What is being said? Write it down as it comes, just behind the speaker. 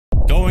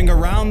going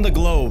around the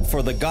globe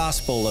for the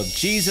gospel of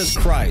Jesus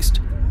Christ.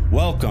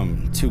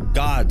 Welcome to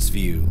God's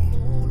View.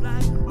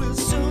 Life will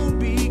soon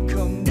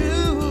become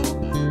new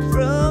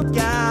from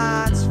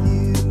God's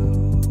view.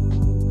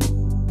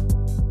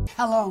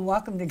 Hello and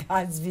welcome to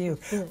God's View.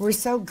 We're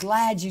so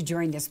glad you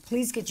joined us.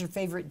 Please get your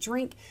favorite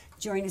drink.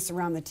 Join us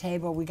around the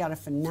table. We got a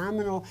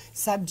phenomenal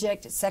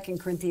subject, 2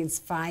 Corinthians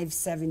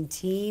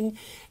 5:17,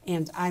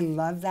 and I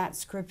love that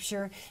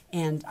scripture,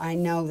 and I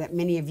know that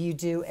many of you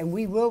do, and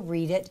we will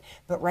read it,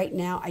 but right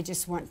now I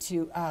just want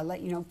to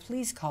let you know,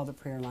 please call the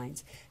prayer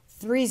lines.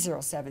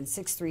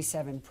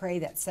 307-637-PRAY,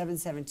 that's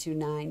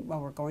 7729, while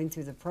we're going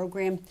through the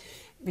program,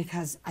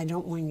 because I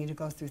don't want you to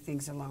go through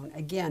things alone.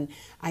 Again,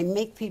 I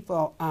make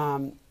people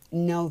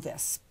know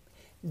this,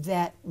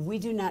 that we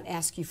do not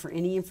ask you for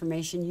any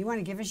information. You want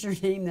to give us your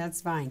name,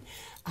 that's fine.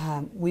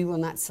 We will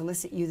not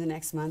solicit you the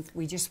next month.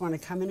 We just want to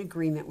come in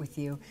agreement with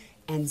you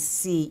and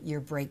see your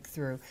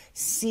breakthrough.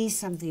 See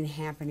something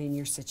happen in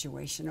your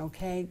situation,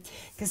 okay?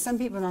 Because some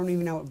people don't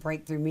even know what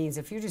breakthrough means.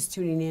 If you're just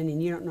tuning in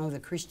and you don't know the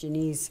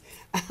Christianese,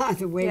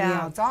 the way we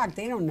all talk,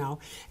 they don't know.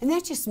 And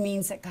that just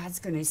means that God's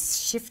going to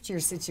shift your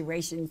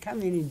situation,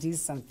 come in and do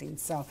something.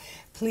 So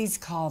please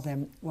call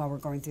them while we're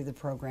going through the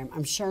program.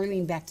 I'm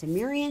Charlene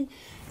Back-to-Marion,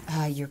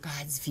 your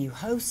God's View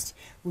host.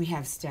 We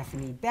have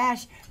Stephanie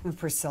Bash, and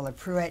Priscilla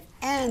Pruitt,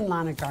 and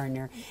Lana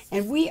Gardner.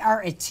 And we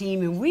are a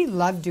team, and we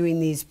love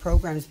doing these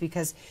programs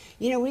because,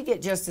 you know, we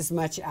get just as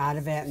much out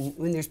of it. And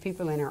when there's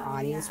people in our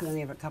audience, we only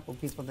have a couple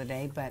people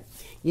today, but,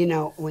 you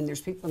know, when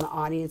there's people in the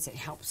audience, it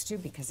helps too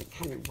because it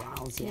kind of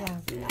riles you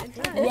up, you know?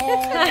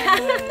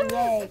 Yay,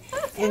 yay.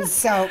 And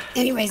so,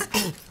 anyways,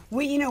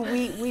 we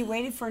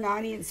waited for an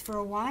audience for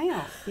a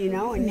while, you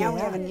know, and now we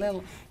have a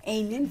little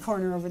amen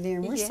corner over there,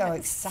 and we're so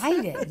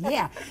excited.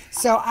 Yeah.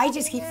 So I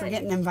just keep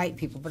forgetting to invite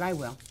people, but I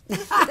will.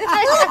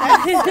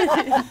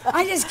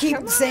 I just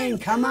keep saying,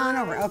 come on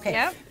over. Okay.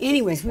 Yep.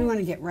 Anyways, we want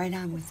to get right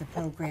on with the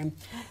program.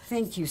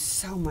 Thank you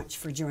so much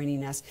for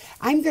joining us.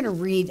 I'm going to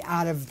read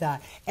out of the,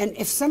 and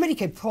if somebody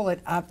could pull it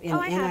up in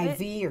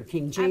NIV or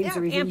King James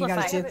or anything, you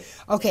got it too.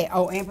 Okay.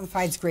 Oh,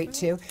 Amplified's great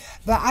too.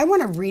 But I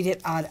want to read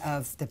it out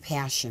of the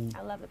Passion.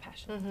 I love the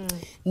Passion.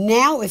 Mm-hmm.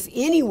 Now, if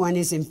anyone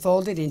is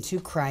enfolded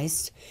into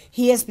Christ,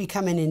 he has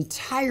become an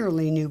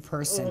entirely new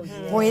person.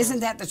 Mm-hmm. Boy, isn't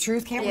that the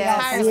truth? Can't we all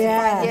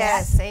testify?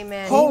 Yes,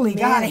 amen. Holy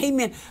God,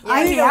 amen.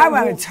 I mean, I'm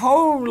a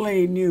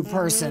totally new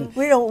person.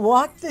 We don't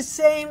walk the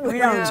same. We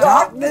don't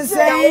talk the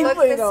same. Don't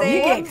look the same.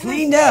 You get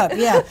cleaned up,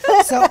 yeah.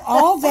 So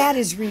all that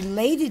is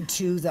related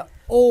to the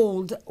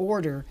old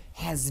order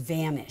has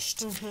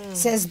vanished. It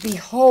says,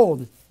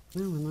 behold,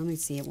 let me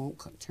see, it won't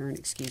turn,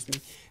 excuse me.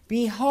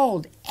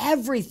 Behold,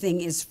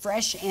 everything is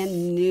fresh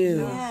and new.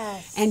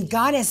 Yes. And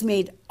God has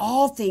made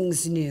all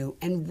things new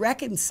and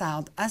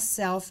reconciled us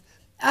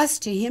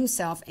to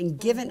himself and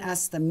given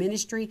us the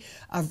ministry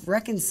of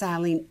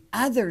reconciling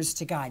others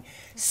to God.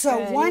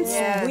 So once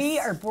we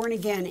are born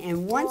again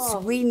and once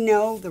we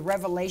know the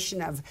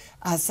revelation of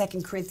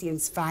 2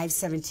 Corinthians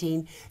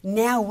 5:17,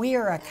 now we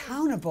are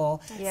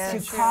accountable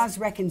to cause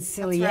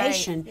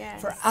reconciliation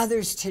for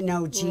others to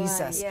know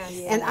Jesus.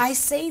 And I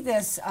say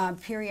this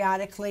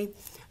periodically.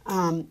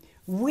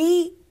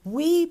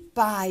 We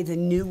buy the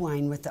new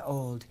wine with the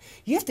old.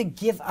 You have to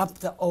give up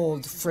the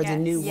old for the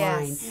new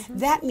wine.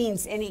 That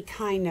means any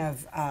kind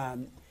of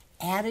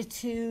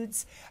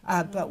attitudes.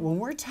 But when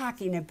we're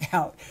talking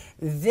about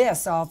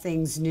this, all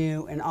things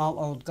new and all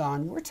old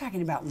gone, we're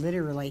talking about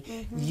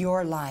literally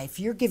your life.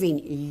 You're giving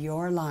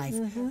your life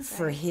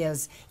for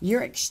his.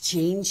 You're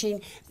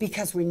exchanging,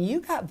 because when you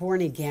got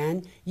born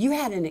again, you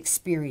had an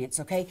experience,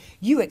 okay?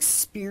 You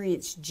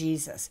experienced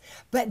Jesus.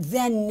 But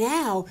then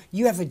now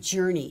you have a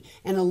journey.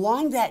 And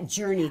along that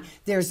journey,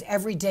 there's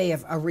every day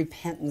of a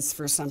repentance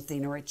for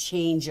something or a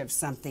change of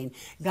something.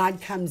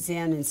 God comes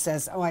in and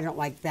says, oh, I don't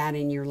like that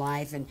in your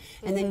life. And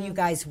then you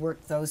guys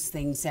work those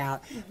things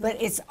out. But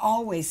it's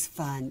always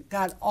fun.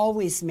 God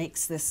always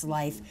makes this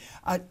life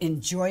an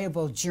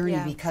enjoyable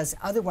journey, because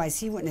otherwise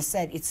he wouldn't have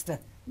said it's the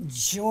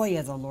joy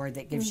of the Lord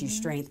that gives you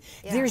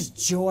strength. There's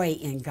joy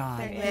in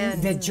God.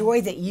 The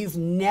joy that you've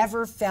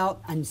never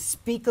felt,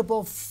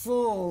 unspeakable,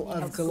 full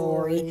of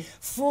glory,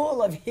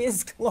 full of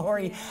his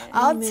glory.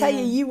 I'll tell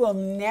you, you will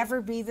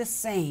never be the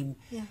same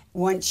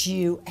once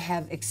you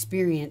have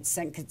experienced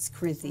 2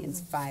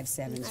 Corinthians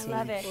 5:17. I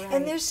love it.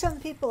 And there's some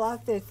people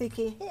out there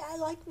thinking, hey, I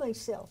like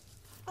myself.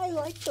 I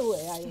like the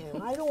way I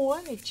am. I don't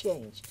want to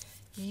change.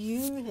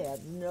 You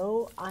have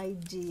no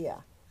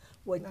idea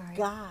what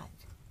God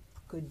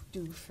could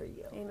do for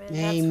you. Amen.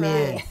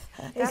 Amen.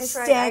 That's It's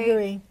right.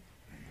 staggering.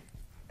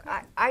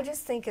 I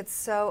just think it's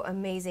so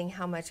amazing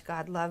how much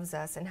God loves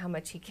us and how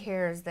much he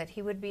cares, that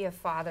he would be a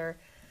father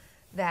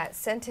that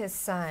sent his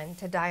son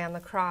to die on the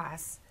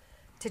cross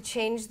to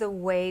change the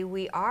way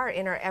we are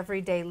in our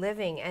everyday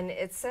living. And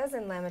it says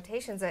in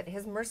Lamentations that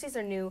his mercies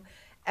are new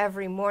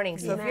every morning.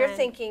 So if you're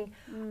thinking,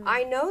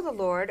 I know the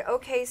Lord,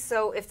 okay,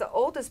 so if the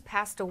old has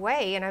passed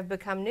away and I've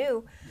become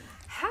new,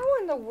 how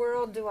in the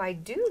world do I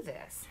do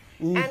this?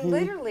 And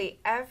literally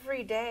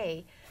every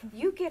day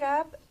you get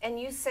up and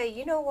you say,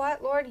 you know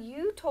what, Lord,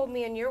 you told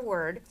me in your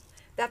word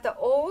that the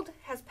old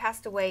has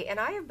passed away and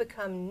I have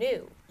become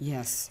new.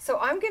 Yes. So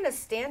I'm going to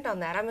stand on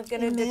that. I'm going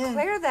to Amen.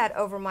 declare that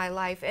over my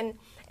life. And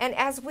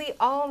as we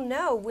all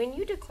know, when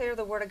you declare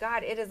the Word of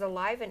God, it is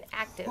alive and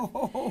active.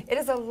 It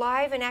is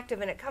alive and active,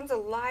 and it comes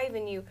alive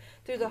in you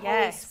through the Holy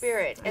Yes.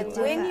 Spirit. I And love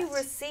when that. you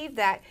receive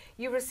that,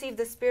 you receive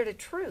the Spirit of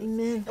truth.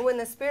 Amen. And when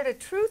the Spirit of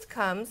truth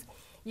comes,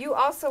 you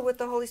also, with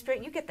the Holy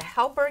Spirit, you get the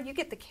helper, you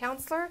get the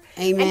counselor,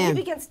 and Amen.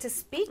 he begins to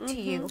speak to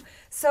you.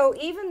 So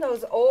even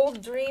those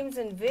old dreams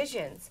and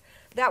visions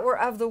that were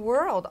of the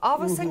world, all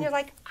of a sudden you're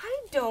like, I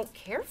don't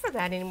care for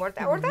that anymore.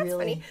 Or that's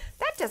Really? funny.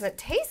 That doesn't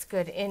taste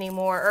good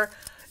anymore. Or,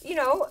 you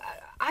know,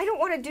 I don't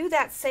want to do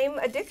that same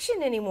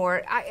addiction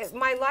anymore.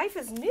 My life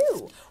is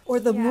new. Or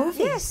the movies.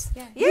 Yes.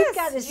 Yeah. You've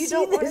got to You see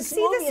don't want to this see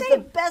the movie. It's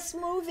same. the best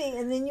movie.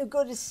 And then you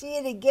go to see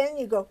it again,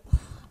 you go,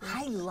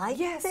 I like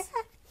Yes. that.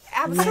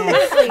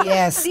 Absolutely.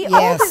 Yes, The old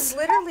yes. is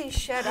literally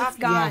shed off.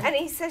 gone. And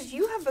he says,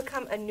 you have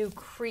become a new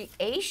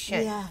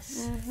creation.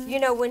 Yes. You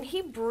know, when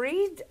he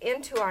breathed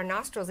into our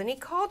nostrils and he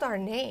called our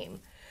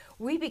name,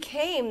 we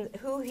became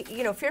who he,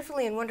 you know,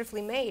 fearfully and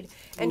wonderfully made,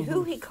 and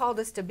who he called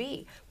us to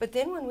be. But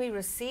then when we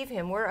receive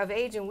him, we're of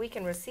age and we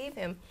can receive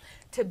him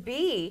to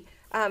be,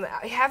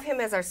 have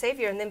him as our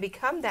Savior and then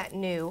become that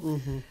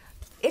new.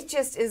 It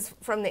just is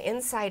from the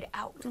inside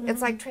out.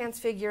 It's like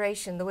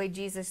transfiguration, the way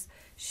Jesus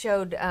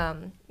showed,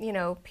 you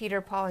know,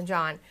 Peter, Paul, and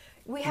John.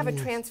 We have a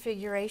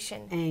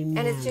transfiguration, and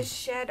it's Amen. just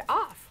shed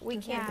off. We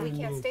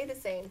can't stay the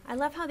same. I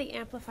love how the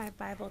Amplified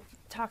Bible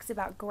talks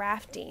about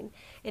grafting,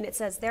 and it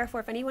says,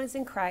 therefore, if anyone is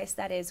in Christ,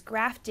 that is,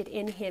 grafted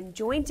in him,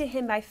 joined to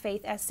him by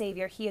faith as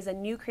Savior, he is a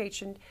new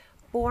creation,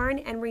 born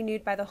and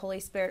renewed by the Holy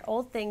Spirit.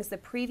 Old things, the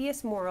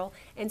previous moral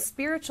and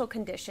spiritual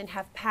condition,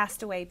 have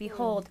passed away.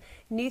 Behold,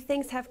 new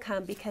things have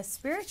come, because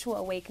spiritual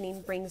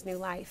awakening brings new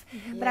life.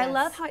 But I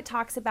love how it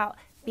talks about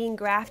being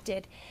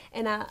grafted,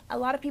 and a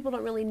lot of people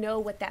don't really know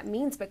what that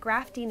means, but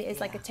grafting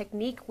is like a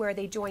technique where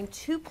they join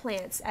two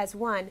plants as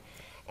one,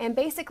 and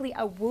basically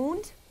a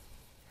wound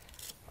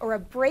or a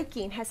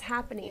breaking has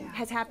happened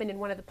in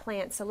one of the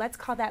plants. So let's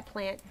call that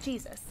plant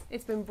Jesus.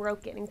 It's been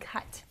broken and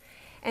cut.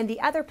 And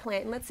the other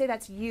plant, and let's say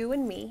that's you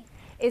and me,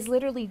 is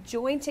literally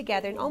joined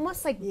together and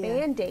almost like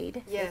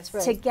Band-Aid Yes.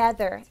 right.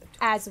 together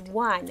as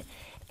one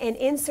and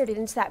inserted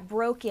into that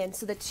broken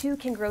so the two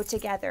can grow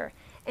together.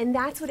 And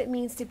that's what it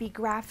means to be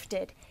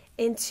grafted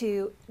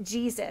into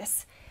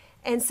Jesus.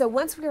 And so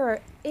once we are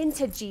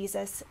into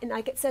Jesus, and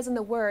like it says in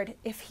the Word,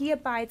 if he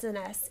abides in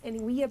us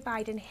and we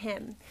abide in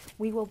him,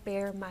 we will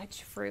bear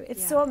much fruit.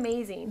 It's so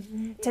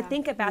amazing to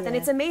think about. And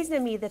Yeah. it's amazing to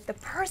me that the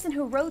person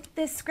who wrote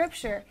this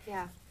scripture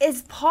Yeah.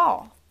 is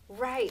Paul.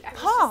 Right. I was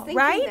Paul, just thinking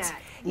right? that.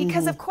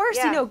 Because of course,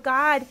 Yeah. you know,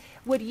 God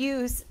would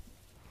use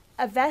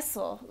a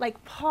vessel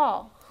like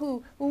Paul,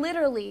 who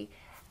literally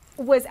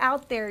was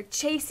out there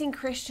chasing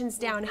Christians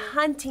down,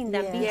 hunting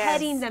them, Yes.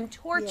 beheading them,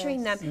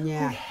 torturing Yes. them,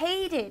 Yeah. who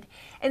hated.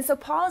 And so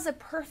Paul is a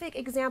perfect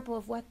example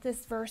of what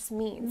this verse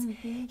means.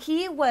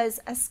 He was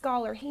a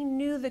scholar. He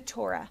knew the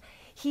Torah.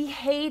 He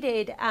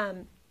hated,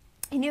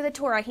 he knew the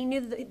Torah. He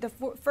knew the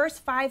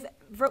first 5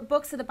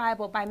 books of the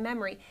Bible by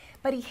memory.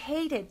 But he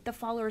hated the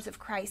followers of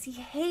Christ. He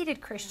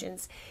hated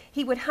Christians.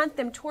 He would hunt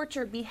them,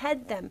 torture,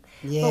 behead them.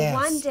 Yes.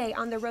 But one day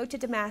on the road to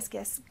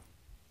Damascus,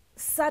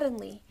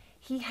 suddenly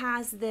he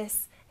has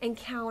this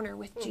encounter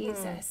with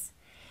Jesus.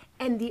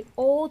 And the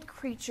old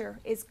creature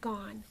is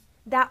gone.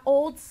 That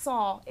old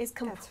Saul is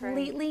That's right.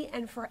 completely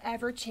and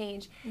forever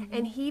changed.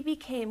 And he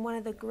became one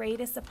of the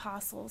greatest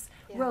apostles,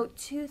 wrote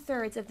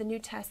 2/3 of the New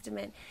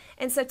Testament.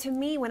 And so to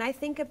me, when I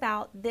think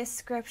about this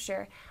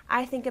scripture,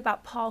 I think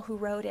about Paul who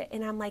wrote it.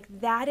 And I'm like,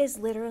 that is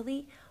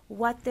literally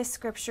what this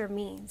scripture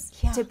means,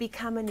 Yeah. to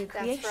become a new That's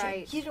creation.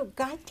 right. You know,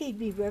 God gave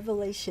me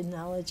revelation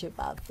knowledge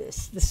about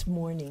this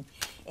morning.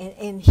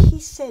 And he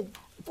said,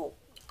 well,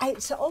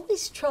 it's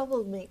always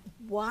troubled me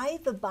why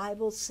the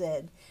Bible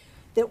said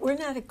that we're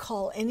not to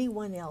call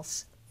anyone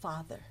else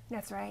Father.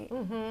 That's right.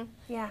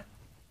 Yeah.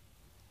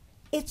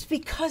 It's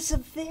because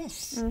of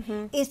this.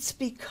 Mm-hmm. It's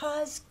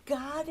because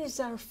God is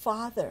our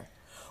Father.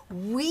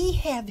 We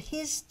have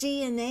His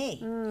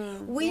DNA.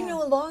 We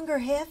no longer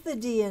have the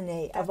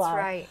DNA of That's our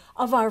right.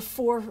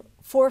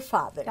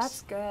 forefathers.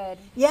 That's good.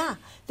 Yeah,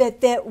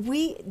 that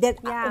we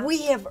Yeah.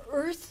 we have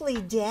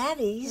earthly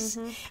daddies,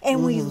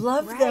 and we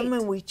love them Right.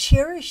 and we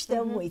cherish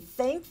them. We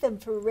thank them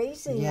for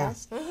raising Yeah.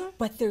 us.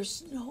 But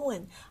there's no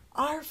one.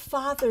 Our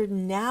Father,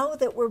 now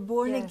that we're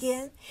born Yes.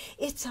 again,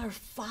 it's our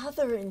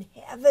Father in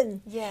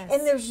heaven. Yes.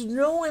 And there's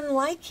no one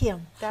like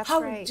Him. That's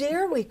How right.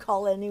 dare we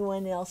call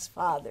anyone else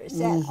Father? Is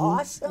that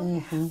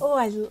awesome? Oh,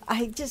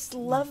 I just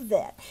love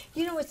that.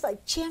 You know, it's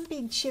like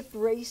championship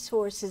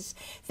racehorses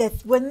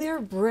that when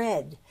they're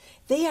bred,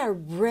 they are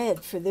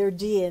bred for their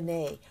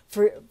DNA,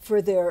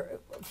 for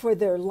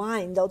their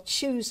line. They'll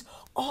choose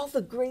all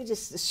the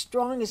greatest, the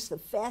strongest, the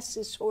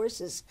fastest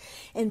horses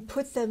and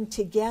put them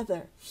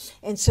together.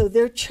 And so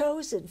they're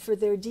chosen for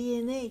their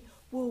DNA.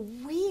 Well,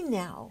 we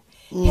now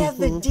have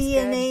the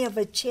DNA of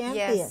a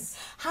champion. Yes.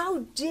 How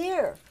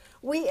dare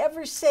we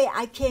ever say,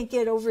 I can't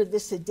get over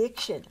this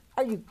addiction?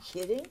 Are you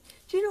kidding?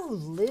 Do you know who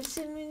lives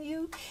in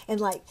you?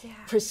 And like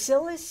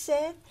Priscilla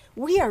said,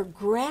 we are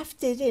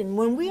grafted in.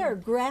 When we are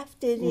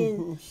grafted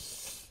in,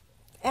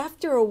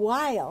 after a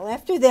while,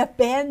 after that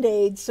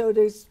Band-Aid, so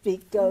to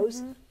speak,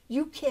 goes,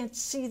 you can't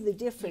see the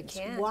difference.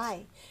 can't.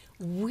 Why?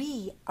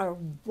 We are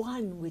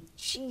one with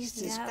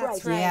Jesus Yeah,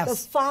 Christ, that's right. the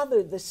Yes.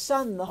 Father, the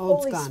Son, the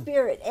Old's Holy gone.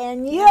 Spirit,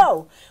 and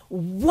you,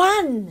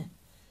 one.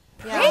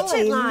 Preach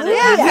it, Lana.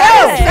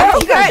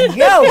 Hallelujah.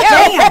 Go,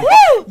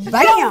 bam,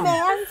 bam,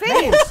 man.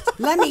 bam.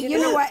 Let me, you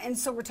know what? And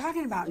so we're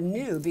talking about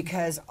new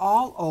because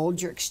all old,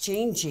 you're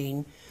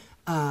exchanging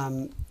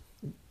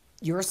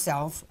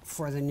yourself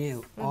for the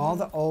new. All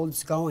the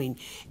old's going.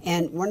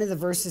 And one of the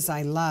verses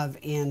I love,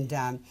 and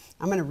I'm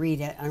going to read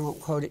it. I won't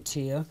quote it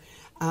to you.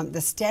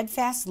 The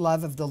steadfast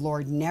love of the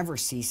Lord never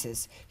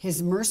ceases.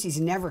 His mercies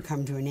never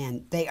come to an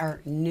end. They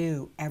are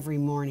new every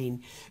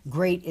morning.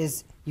 Great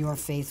is your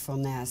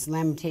faithfulness.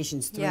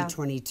 Lamentations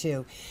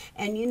 3:22.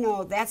 And you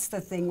know, that's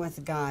the thing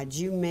with God.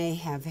 You may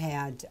have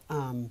had,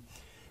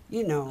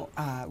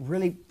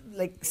 really,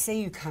 like, say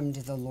you come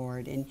to the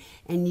Lord and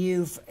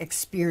you've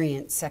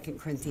experienced 2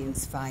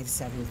 Corinthians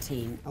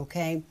 5:17,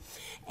 okay?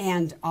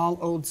 And all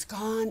old's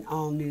gone,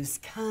 all new's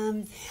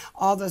come,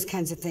 all those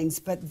kinds of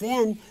things. But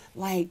then,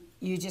 like,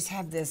 you just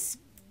have this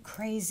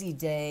crazy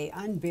day,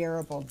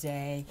 unbearable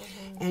day,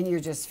 and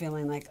you're just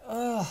feeling like,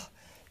 oh,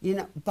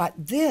 but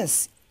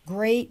this,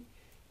 great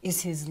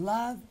is his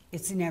love.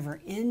 It's never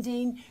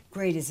ending.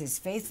 Great is his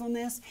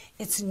faithfulness.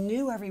 It's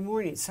new every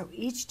morning. So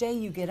each day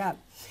you get up.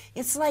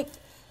 It's like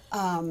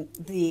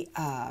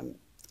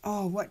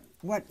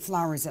what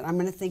flower is it? I'm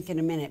going to think in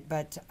a minute,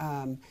 but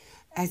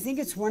I think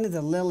it's one of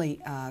the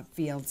lily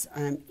fields.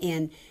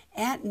 And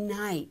at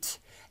night,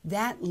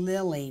 that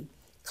lily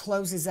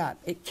closes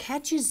up. It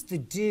catches the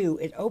dew.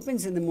 It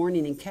opens in the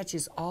morning and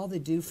catches all the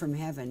dew from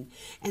heaven.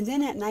 And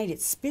then at night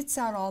it spits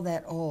out all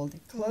that old,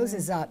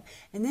 closes up,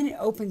 and then it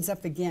opens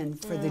up again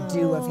for the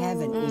dew of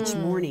heaven each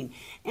morning.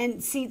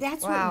 And see,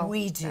 that's what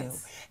we do.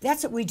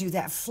 That's what we do.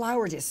 That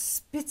flower just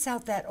spits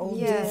out that old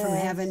dew from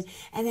heaven,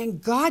 and then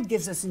God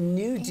gives us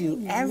new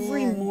dew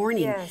every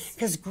morning.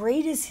 Because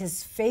great is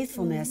his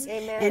faithfulness,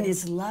 and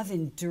his love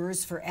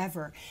endures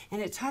forever.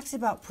 And it talks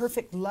about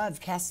perfect love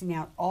casting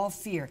out all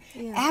fear.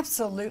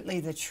 Absolutely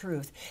the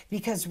truth,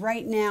 because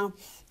right now,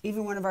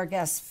 even one of our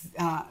guests,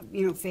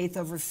 faith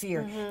over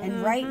fear.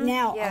 And right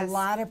now, a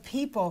lot of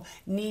people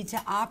need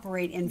to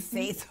operate in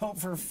faith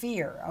over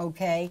fear,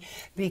 okay?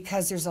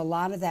 Because there's a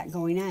lot of that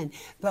going on.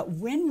 But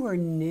when we're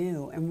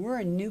new and we're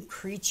a new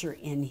creature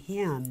in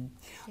him,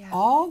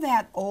 all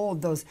that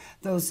old, those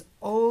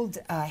old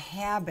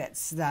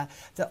habits, the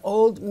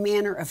old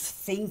manner of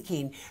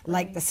thinking,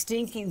 like the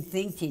stinking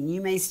thinking,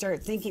 you may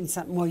start thinking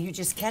something, well, you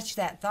just catch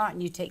that thought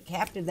and you take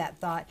captive that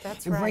thought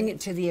and bring it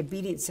to the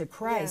obedience of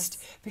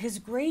Christ, because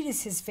great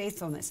is his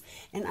faithfulness.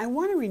 And I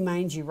want to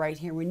remind you right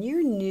here, when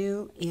you're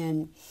new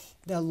in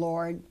the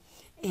Lord,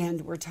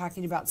 and we're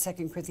talking about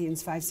 2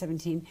 Corinthians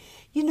 5:17,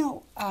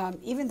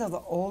 even though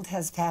the old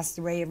has passed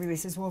away, everybody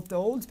says, well, if the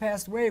old's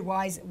passed away,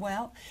 why is it?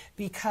 Well,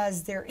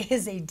 because there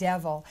is a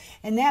devil,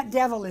 and that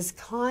devil is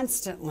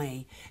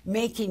constantly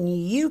making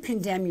you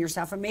condemn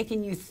yourself and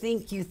making you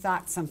think you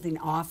thought something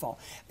awful.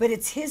 But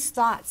it's his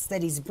thoughts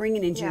that he's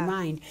bringing into your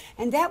mind,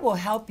 and that will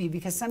help you,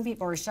 because some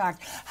people are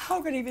shocked.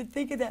 How could I even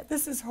think of that?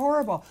 This is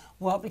horrible.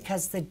 Well,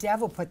 because the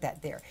devil put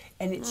that there,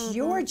 and it's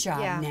your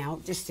job now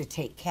just to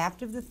take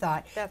captive the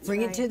thought,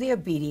 bring it to the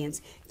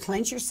obedience,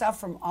 cleanse yourself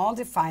from all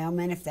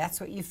defilement if that's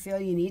what you feel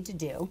you need to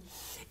do,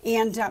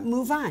 and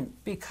move on,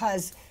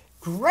 because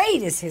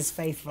great is his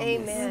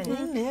faithfulness.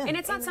 Amen. And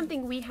it's not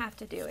something we have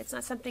to do. It's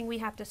not something we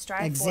have to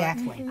strive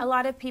Exactly. for. A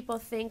lot of people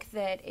think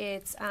that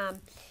it's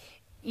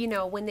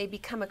when they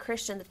become a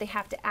Christian, that they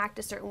have to act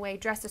a certain way,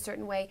 dress a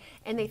certain way,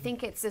 and they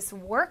think it's this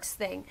works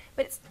thing.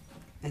 But it's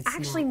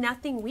actually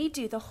nothing we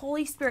do. The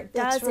Holy Spirit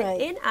does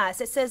it in us.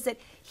 It says that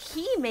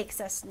he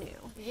makes us new.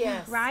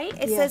 Yes. Right?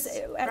 It says,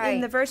 in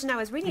the version I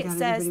was reading, it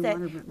says that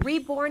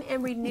reborn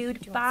and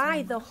renewed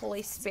by the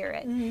Holy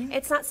Spirit.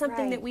 It's not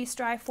something that we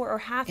strive for or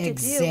have to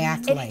do.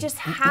 It just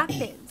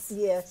happens.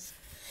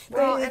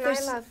 Well, and I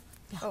love...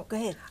 go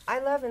ahead. I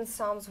love in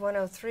Psalms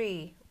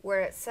 103 where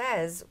it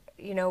says,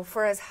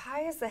 for as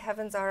high as the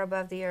heavens are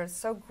above the earth,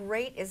 so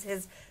great is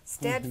his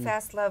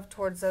steadfast love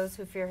towards those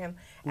who fear him.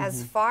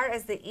 As far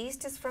as the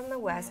east is from the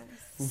west,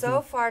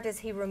 so far does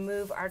he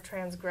remove our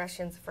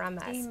transgressions from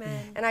us.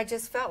 Amen. And I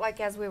just felt like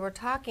as we were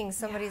talking,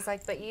 somebody's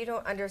like, but you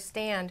don't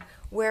understand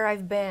where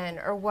I've been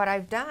or what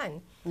I've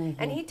done.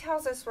 And he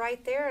tells us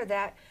right there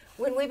that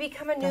when we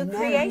become a new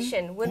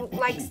creation, when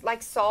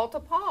like Saul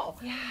to Paul,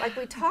 like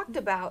we talked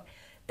about,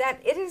 that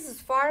it is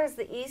as far as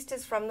the east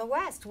is from the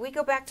west. We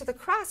go back to the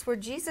cross where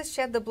Jesus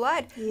shed the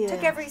blood,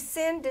 took every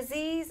sin,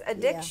 disease,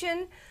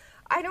 addiction.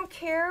 I don't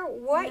care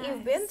what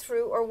you've been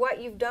through or what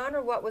you've done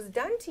or what was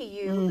done to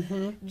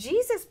you.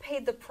 Jesus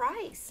paid the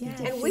price.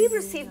 And we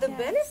receive the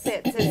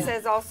benefits, it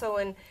says also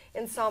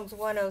in Psalms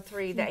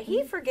 103, that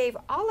he forgave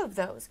all of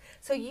those.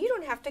 So you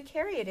don't have to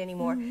carry it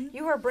anymore.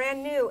 You are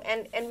brand new.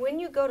 And when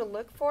you go to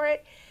look for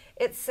it,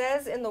 it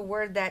says in the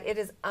word that it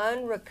is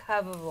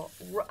unrecoverable,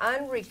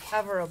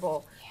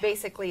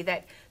 basically,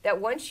 that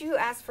once you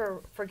ask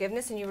for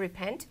forgiveness and you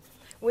repent,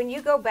 when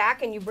you go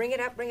back and you bring it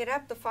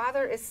up, the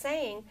Father is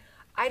saying,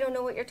 I don't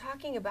know what you're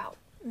talking about,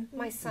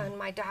 my son,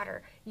 my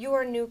daughter. You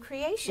are a new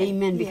creation.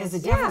 Amen. Because the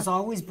devil's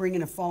always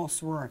bringing a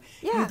false word.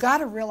 Yeah. You got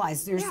to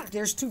realize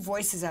there's two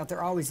voices out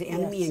there always, the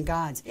enemy and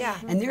God's. Yeah.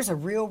 And there's a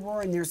real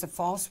roar and there's a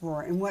false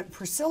roar. And what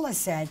Priscilla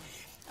said,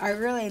 I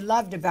really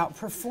loved about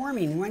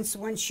performing. Once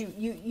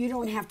you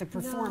don't have to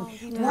perform.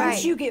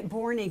 Once you get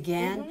born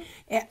again,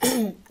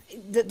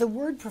 the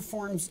word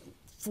performs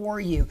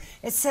for you.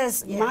 It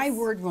says, my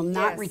word will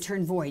not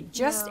return void.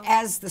 Just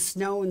as the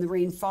snow and the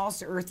rain falls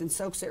to earth and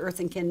soaks the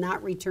earth and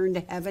cannot return to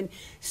heaven,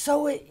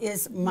 so it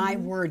is my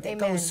word that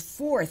goes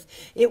forth.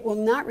 It will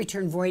not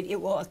return void.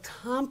 It will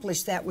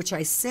accomplish that which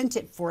I sent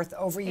it forth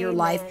over your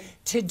life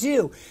to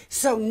do.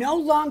 So no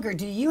longer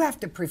do you have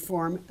to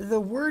perform. The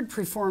word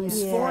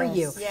performs for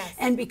you. Yes.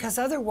 And because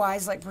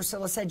otherwise, like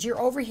Priscilla said, you're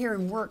over here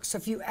in work. So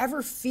if you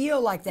ever feel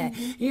like that,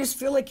 you just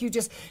feel like you're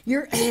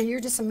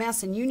just a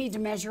mess and you need to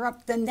measure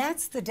up, then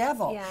that's the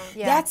devil.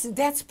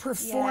 That's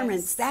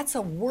performance. That's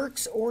a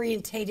works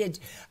orientated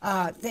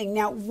thing.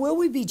 Now, will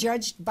we be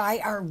judged by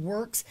our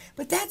works?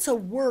 But that's a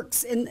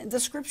works, and the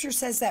scripture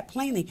says that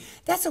plainly.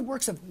 That's a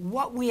works of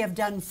what we have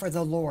done for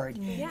the Lord.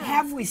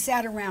 Have we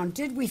sat around?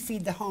 Did we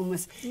feed the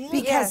homeless?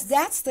 Because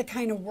that's the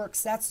kind of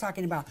works that's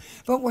talking about.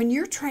 But when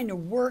you're trying to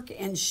work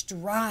and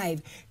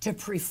strive to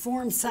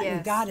perform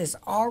something God has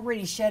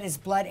already shed his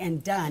blood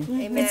and done,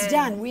 it's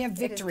done. We have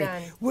victory.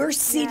 We're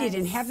seated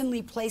in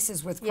heavenly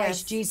places with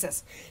Christ Jesus.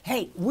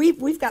 Hey,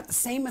 we've got the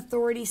same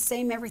authority,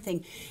 same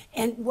everything.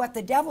 And what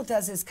the devil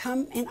does is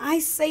come, and I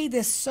say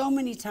this so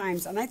many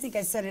times, and I think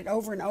I said it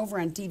over and over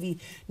on TV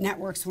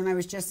networks when I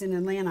was just in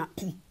Atlanta,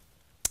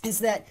 is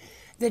that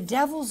the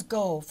devil's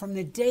goal from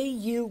the day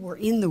you were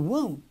in the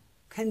womb,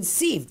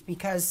 conceived,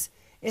 because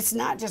it's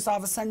not just all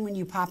of a sudden when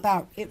you pop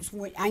out.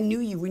 I knew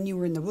you when you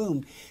were in the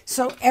womb.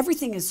 So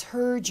everything is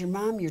heard, your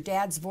mom, your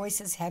dad's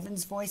voices,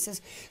 heaven's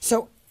voices.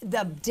 So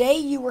the day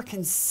you were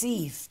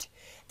conceived,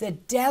 the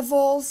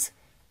devil's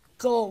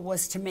goal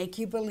was to make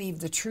you believe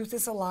the truth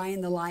is a lie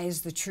and the lie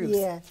is the truth.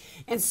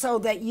 And so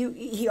that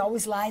he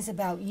always lies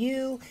about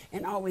you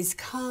and always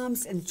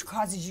comes and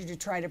causes you to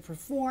try to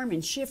perform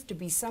and shift to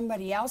be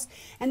somebody else.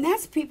 And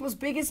that's people's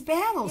biggest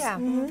battles.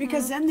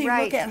 Because then they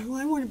look at,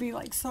 I want to be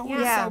like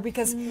so-and-so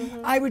because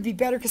I would be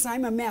better because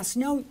I'm a mess.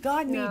 No,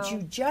 God made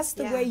you just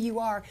the way you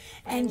are,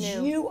 and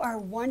you are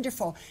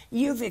wonderful.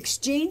 You've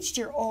exchanged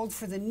your old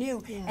for the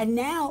new. And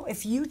now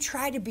if you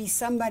try to be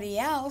somebody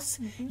else,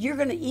 you're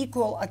going to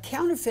equal a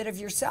counterfeit of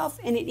yourself,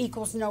 and it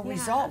equals no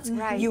results.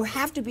 You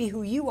have to be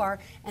who you are,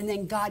 and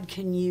then God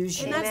can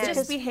use you. And that's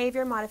just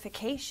behavior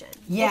modification.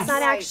 Yes. It's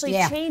not actually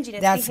changing.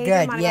 It's That's behavior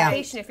good.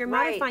 modification. If you're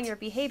modifying your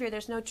behavior,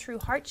 there's no true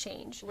heart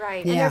change.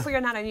 And therefore,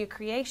 you're not a new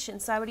creation.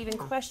 So I would even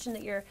question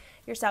that your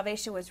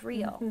salvation was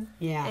real.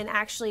 And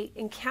actually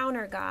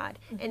encounter God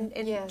and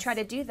try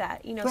to do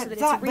that, so that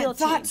it's a real but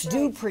thoughts change.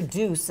 do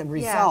produce a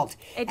result.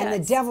 It and does.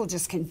 the devil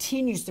just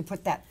continues to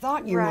put that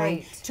thought in your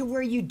mind to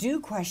where you do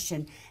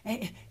question,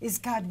 is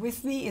God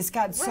with me? Is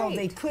God so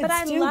they could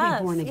but still I love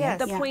be born again?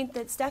 the point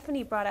that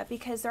Stephanie brought up,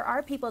 because there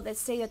are people that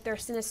say that their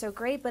sin is so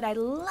great, but I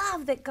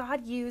love that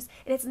God used,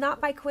 and it's not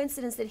by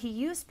coincidence that he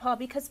used Paul,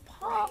 because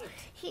Paul,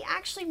 he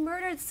actually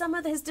murdered some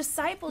of his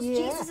disciples,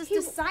 Jesus'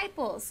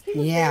 disciples. He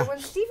was there when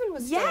Stephen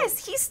was stoned.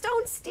 Yes, he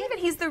stoned Stephen.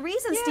 He's the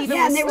reason Stephen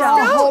Yeah, was and they stoned.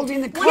 were all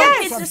holding the One of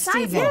corpse his of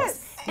disciples.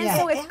 Stephen. And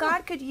so if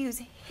God could use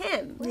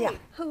him, Yeah.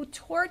 who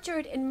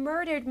tortured and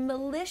murdered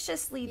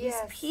maliciously these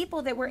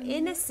people that were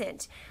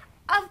innocent,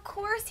 of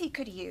course he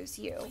could use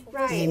you.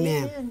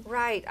 Amen.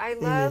 Right. I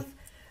love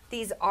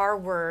these R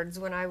words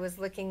when I was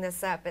looking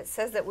this up. It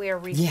says that we are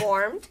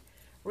reformed,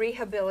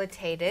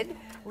 rehabilitated,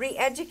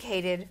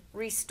 re-educated,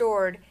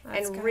 restored,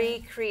 and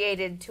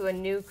recreated to a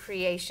new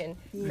creature.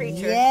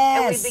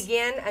 And we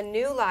begin a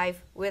new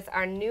life with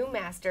our new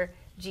master,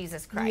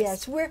 Jesus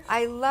Christ. Yes,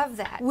 I love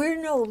that.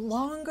 We're no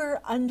longer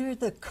under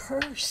the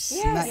curse.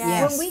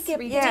 Yes. When we get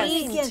born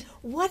Redeemed. again,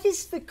 what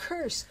is the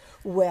curse?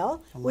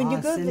 Well, when you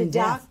loss go to the and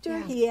death. doctor,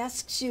 he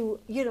asks you,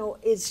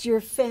 is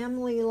your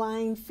family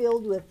line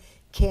filled with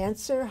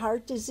cancer,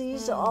 heart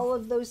disease, all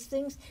of those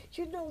things?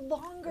 You're no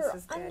longer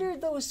under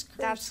those curses.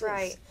 That's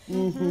right.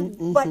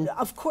 But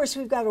of course,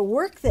 we've got to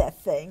work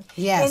that thing.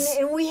 Yes.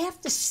 And we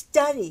have to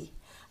study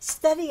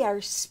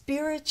our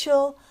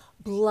spiritual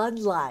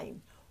bloodline.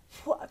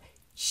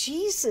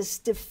 Jesus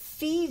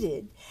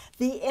defeated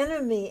the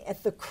enemy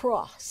at the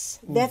cross.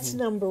 That's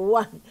number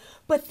one.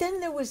 But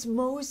then there was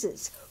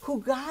Moses,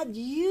 who God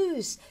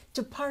used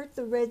to part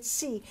the Red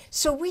Sea.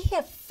 So we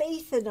have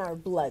faith in our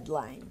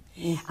bloodline.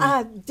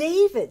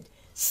 David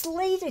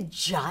slayed a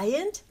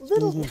giant,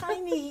 little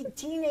tiny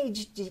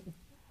teenage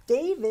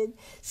David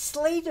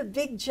slayed a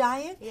big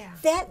giant.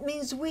 That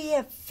means we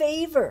have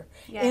favor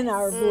in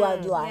our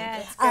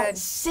bloodline. Good.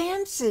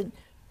 Samson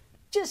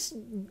just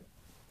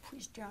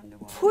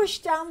push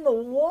down the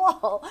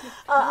wall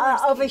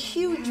of a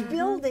huge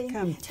building.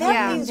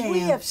 That means we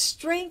have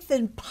strength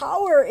and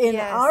power in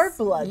our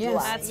bloodline.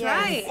 Yes. That's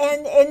right.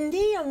 And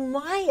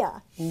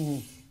Nehemiah,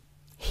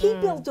 he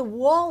built a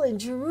wall in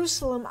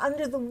Jerusalem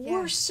under the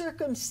worst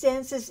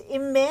circumstances The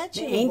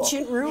imaginable.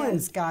 ancient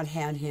ruins, God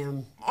had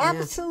him.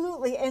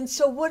 Absolutely. And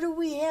so what do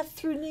we have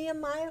through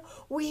Nehemiah?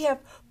 We have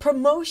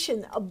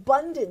promotion,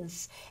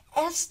 abundance.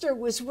 Esther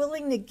was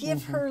willing to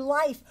give her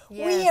life.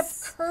 We have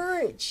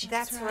courage.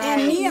 That's right.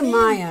 And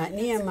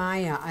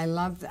Nehemiah, I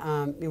love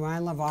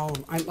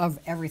I love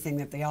everything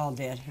that they all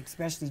did,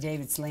 especially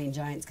David slaying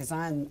giants, because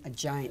I'm a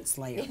giant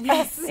slayer.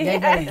 They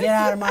better get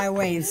out of my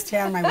way and stay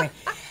out of my way.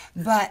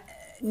 But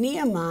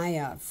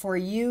Nehemiah, for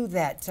you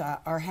that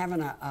are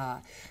having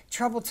a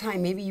troubled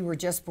time, maybe you were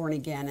just born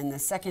again, and the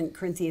 2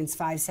 Corinthians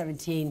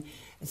 5:17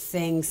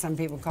 thing some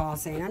people call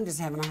saying, I'm just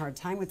having a hard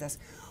time with this.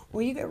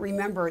 Well, you got to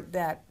remember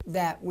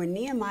that when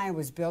Nehemiah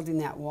was building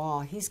that wall,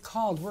 he's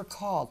called, we're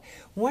called.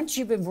 Once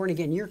you've been born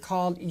again, you're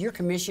called, you're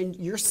commissioned,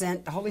 you're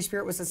sent. The Holy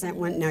Spirit was a sent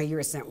one, now you're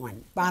a sent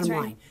one. Bottom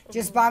line.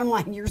 Just bottom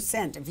line, you're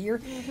sent. If you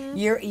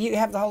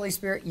have the Holy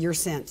Spirit, you're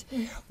sent.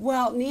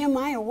 Well,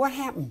 Nehemiah, what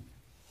happened?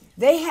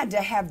 They had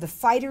to have the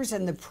fighters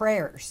and the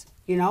prayers,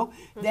 you know,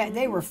 that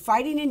they were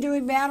fighting and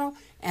doing battle,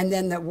 and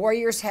then the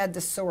warriors had the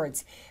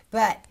swords.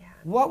 But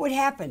what would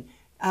happen?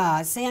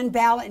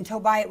 Sanballat and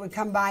Tobiah would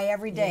come by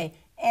every day.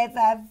 If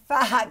a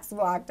fox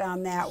walked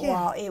on that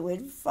wall, it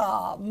would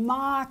fall,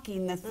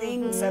 mocking the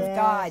things of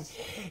God.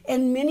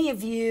 And many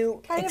of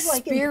you Kind of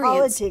like in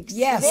experience, politics.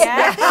 yes,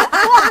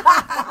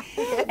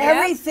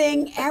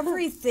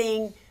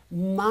 everything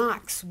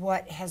mocks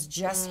what has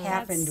just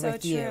happened That's so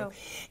with you. true.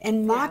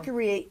 And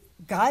mockery,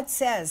 God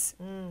says,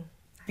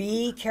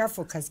 be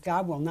careful, because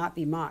God will not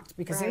be mocked,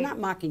 because they're not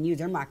mocking you,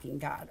 they're mocking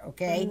God,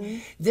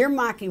 okay? They're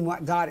mocking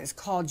what God has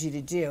called you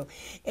to do.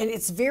 And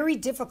it's very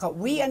difficult.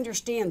 We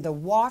understand the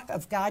walk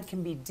of God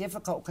can be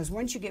difficult, because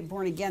once you get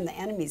born again, the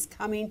enemy's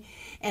coming.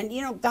 And,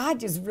 you know, God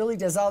just really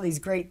does all these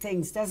great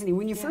things, doesn't he?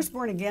 When you're first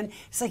born again,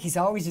 it's like he's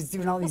always just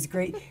doing all these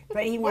great,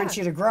 but he wants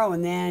you to grow,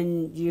 and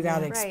then you got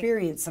to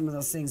experience some of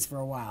those things for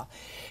a while.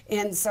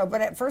 And so,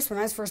 but at first, when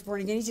I was first born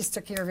again, he just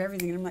took care of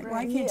everything. And I'm like,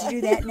 why can't you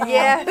do that now?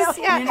 Yes,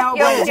 yeah. You know,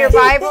 You open your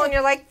Bible and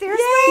you're like, there's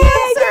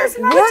my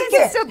answer. But you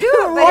can still do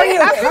it. Or But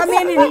he'll come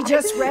in and he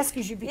just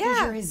rescues you because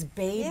you're his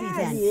baby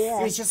then.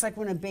 Yes. It's just like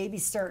when a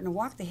baby's starting to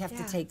walk, they have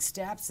to take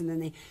steps, and then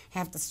they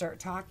have to start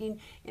talking.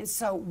 And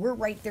so we're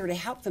right there to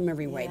help them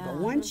every way. But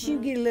once you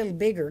get a little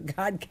bigger,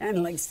 God kind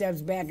of like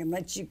steps back and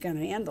lets you kind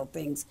of handle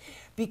things,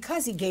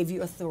 because he gave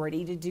you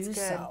authority to do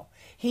so.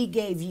 He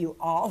gave you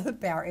all the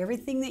power,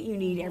 everything that you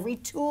need, every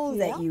tool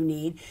that you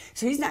need.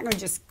 So he's not going to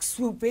just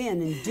swoop in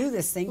and do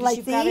this thing, because Like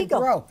you've the got to eagle.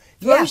 grow.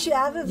 Throws you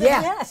out of the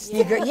nest.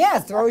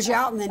 Throws you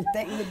out, and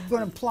then you're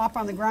going to plop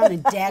on the ground,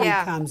 and Daddy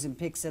comes and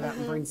picks it up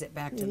and brings it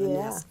back to the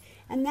nest.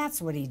 And that's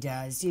what he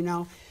does, you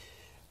know.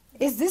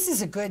 This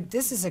is a good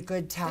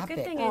topic. The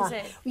good thing is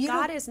that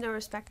God is no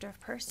respecter of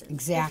persons.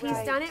 Exactly. If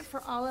he's done it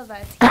for all of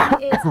us,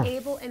 he is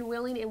able and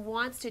willing and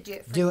wants to do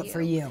it for you. Do it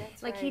for you.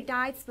 Like he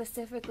died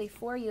specifically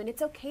for you. And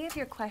it's okay if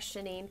you're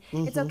questioning.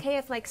 It's okay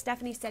if, like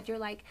Stephanie said, you're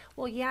like,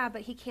 well, yeah,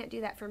 but he can't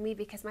do that for me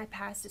because my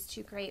past is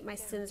too great. My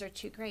sins are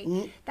too great.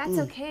 That's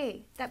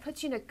okay. That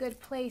puts you in a good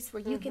place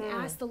where you can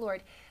ask the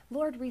Lord,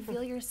 Lord,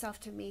 reveal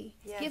yourself to me.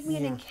 Give me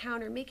an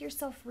encounter. Make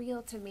yourself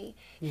real to me.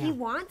 He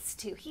wants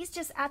to. He's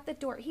just at the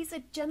door. He's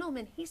a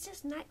gentleman. He's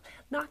just not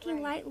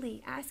knocking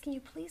lightly, asking you,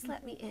 please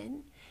let me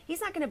in. He's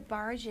not going to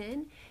barge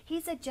in.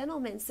 He's a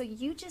gentleman. So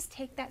you just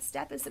take that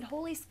step and said,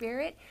 Holy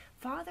Spirit,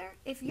 Father,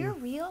 if you're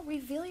real,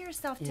 reveal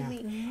yourself to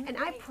me. And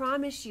I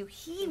promise you,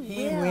 He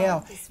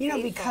will. You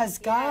know, because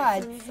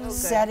God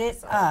set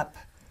it up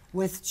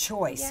with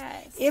choice.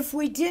 Yes. If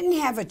we didn't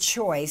have a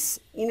choice,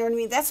 you know what I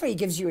mean? That's why he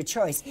gives you a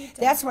choice.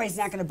 That's why he's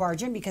not going to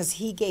barge in, because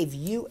he gave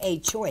you a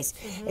choice.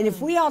 And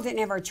if we all didn't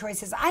have our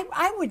choices,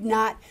 I would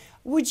not.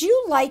 Would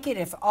you like it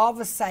if all of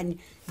a sudden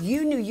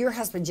you knew your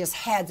husband just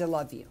had to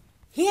love you?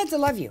 He had to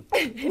love you.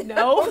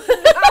 No.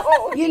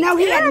 You know,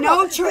 he had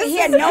no choice. He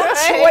had no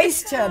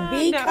choice to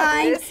be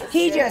kind.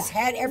 He just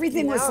had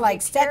everything was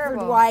like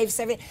Stepford Wives.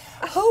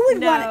 Who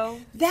would want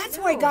it? That's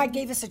why God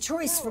gave us a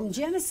choice from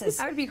Genesis.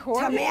 That would be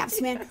horrible. To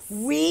Maps, man.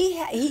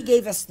 He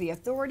gave us the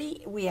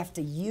authority. We have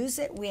to use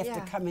it. We have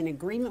to come in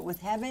agreement with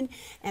heaven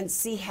and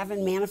see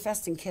heaven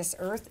manifest and kiss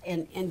earth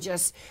and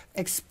just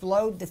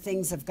explode the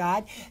things of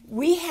God.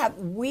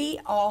 We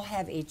all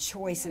have a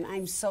choice, and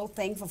I'm so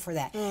thankful for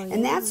that.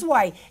 And that's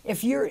why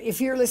if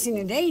you're listening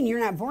today and you're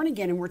not born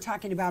again, and we're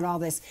talking about all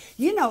this,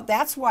 you know,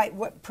 that's why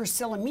what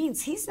Priscilla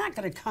means. He's not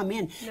going to come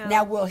in. No.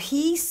 Now, will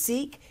he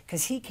seek?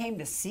 Because he came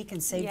to seek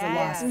and save the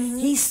lost.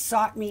 He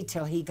sought me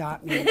till he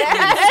got me.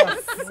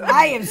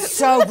 I am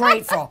so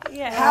grateful.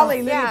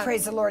 Hallelujah.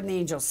 Praise the Lord, and the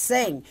angels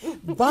sing.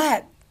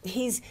 But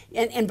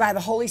and by the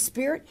Holy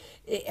Spirit,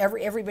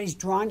 everybody's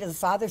drawn to the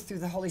Father through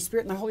the Holy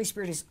Spirit, and the Holy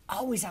Spirit is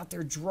always out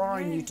there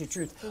drawing you to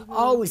truth.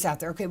 Always out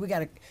there. Okay, we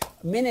got a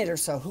minute or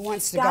so. Who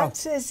wants to go? God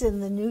says in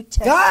the New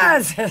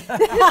Testament.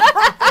 God!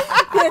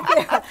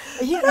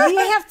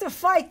 You have to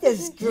fight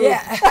this group.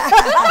 Yeah.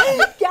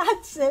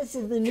 God says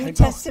in the New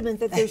Testament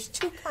that there's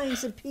two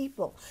kinds of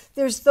people.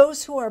 There's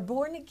those who are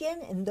born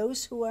again and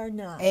those who are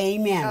not.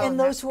 Amen. And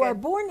those who are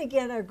born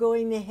again are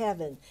going to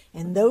heaven.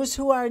 And those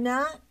who are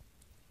not,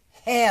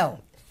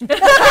 Hell. H-E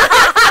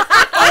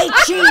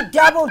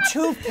double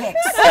toothpicks.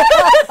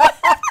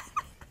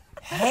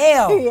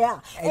 Hell. yeah.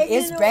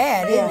 It's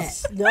bad, isn't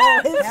yes. it?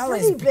 No, it's Hell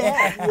is pretty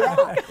bad.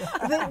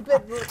 Yeah.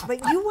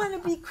 But you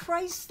want to be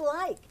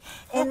Christ-like.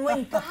 And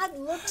when God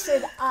looks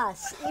at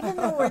us, even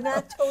though we're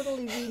not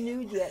totally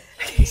renewed yet,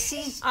 he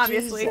sees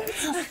Obviously.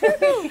 Jesus.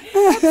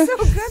 That's so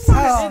good, Mom.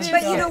 Oh,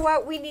 But you know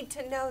what? We need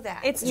to know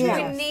that. It's We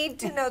true. need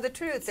to know the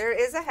truth. There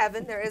is a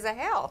heaven. There is a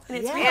hell.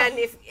 Yeah.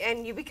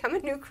 And you become a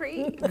new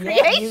creation. You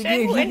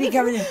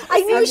become an,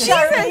 I knew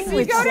Charlene You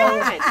would go to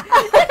say it.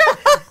 heaven.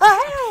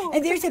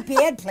 and there's a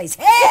bad place.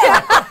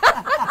 Hell!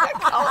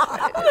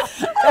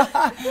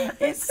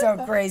 It's so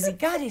crazy.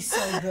 God is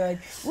so good.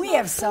 We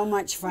have so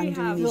much fun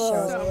doing these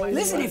shows. so much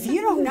Listen, if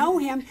you don't know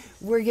him,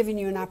 we're giving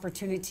you an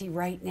opportunity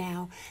right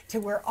now to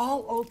where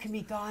all old can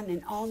be gone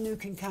and all new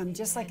can come,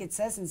 just like it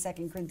says in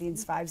 2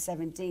 Corinthians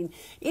 5:17.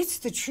 It's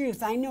the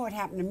truth. I know it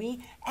happened to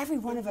me, every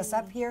one of us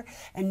up here,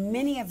 and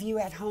many of you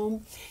at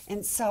home.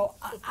 And so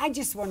I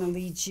just want to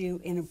lead you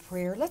in a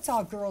prayer. Let's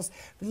all, girls,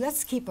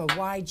 let's keep a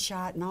wide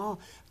shot and all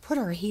put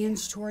our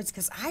hands towards,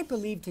 because I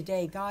believe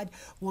today God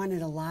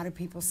wanted a lot of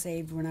people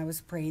saved when I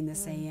was praying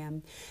this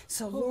AM.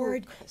 So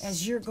Lord,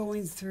 as you're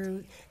going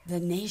through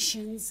the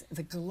nations,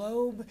 the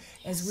globe,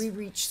 as we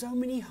reach so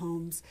many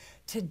homes,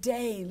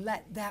 today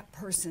let that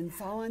person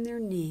fall on their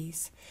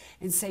knees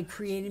and say,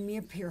 create in me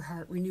a pure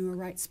heart, renew a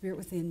right spirit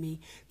within me.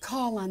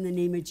 Call on the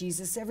name of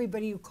Jesus.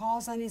 Everybody who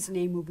calls on his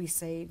name will be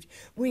saved.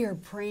 We are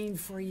praying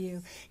for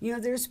you. You know,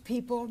 there's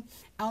people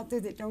out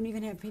there that don't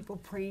even have people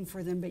praying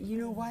for them, but you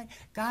know what?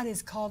 God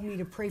has called me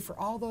to pray for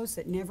all those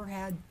that never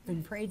had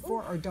been prayed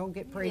for or don't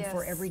get prayed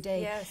for every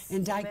day. Yes.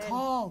 And I Amen.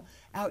 call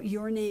out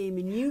your name,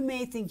 and you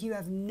may think you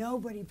have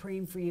nobody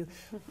praying for you.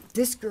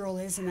 This girl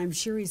is, and I'm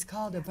sure he's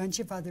called a bunch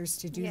of others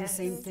to do the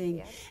same thing.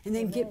 Yes. And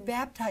then get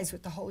baptized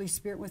with the Holy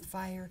Spirit with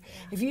fire.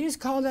 If you just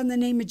called on the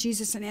name of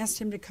Jesus and asked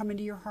him to come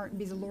into your heart and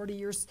be the Lord of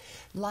your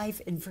life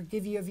and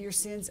forgive you of your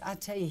sins, I'll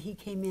tell you, he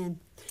came in.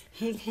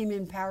 He came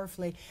in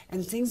powerfully,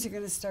 and things are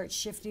going to start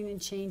shifting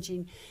and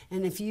changing.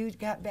 And if you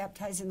got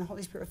baptized in the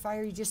Holy Spirit with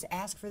fire, you just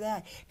ask for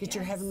that. Get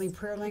your heavenly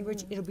prayer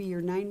language. It'll be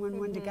your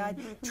 911 to God.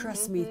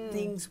 Trust me,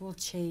 things will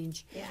change.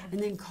 And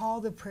then call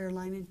the prayer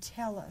line and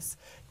tell us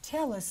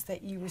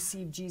that you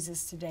received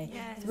Jesus today.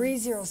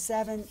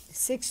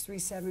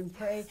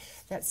 307-637-PRAY.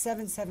 That's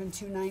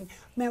 7729.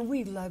 Man,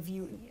 we love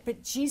you.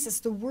 But Jesus,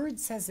 the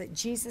word says that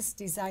Jesus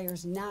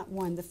desires not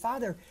one. The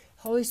Father,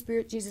 Holy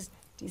Spirit, Jesus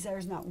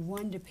desires not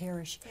one to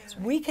perish.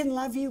 We can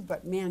love you,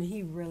 but man,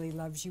 he really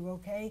loves you,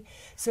 okay?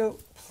 So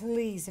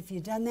please, if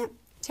you've done that,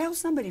 tell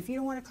somebody. If you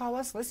don't want to call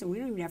us, listen, we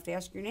don't even have to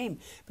ask your name.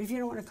 But if you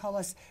don't want to call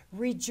us,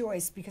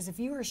 rejoice, because if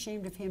you are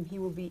ashamed of him, he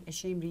will be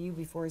ashamed of you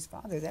before his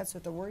Father. That's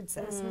what the word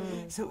says.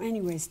 So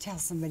anyways, tell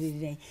somebody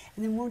today.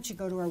 And then won't you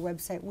go to our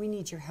website? We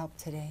need your help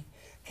today.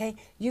 Okay?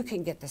 You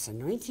can get this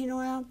anointing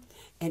oil,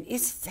 and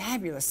it's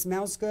fabulous.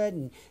 Smells good,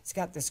 and it's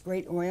got this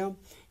great oil,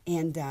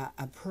 and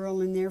a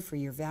pearl in there for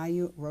your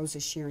value, Rosa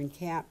Sharon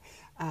cap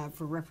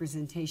for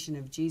representation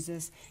of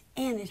Jesus,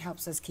 and it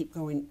helps us keep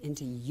going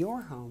into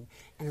your home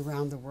and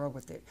around the world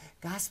with the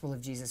gospel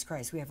of Jesus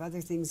Christ. We have other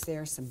things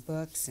there, some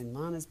books, and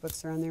Lana's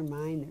books are on there,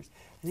 mine.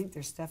 I think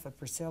there's stuff of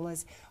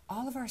Priscilla's.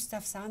 All of our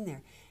stuff's on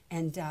there.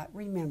 And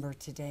remember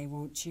today,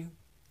 won't you,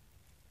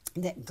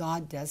 that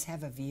God does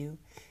have a view.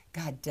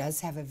 God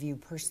does have a view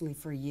personally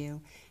for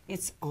you.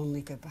 It's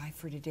only goodbye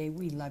for today.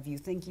 We love you.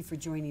 Thank you for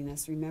joining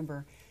us.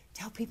 Remember,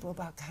 tell people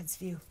about God's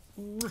view.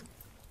 Mwah.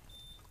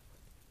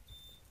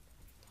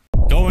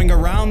 Going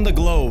around the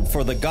globe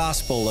for the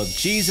gospel of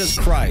Jesus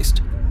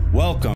Christ. Welcome.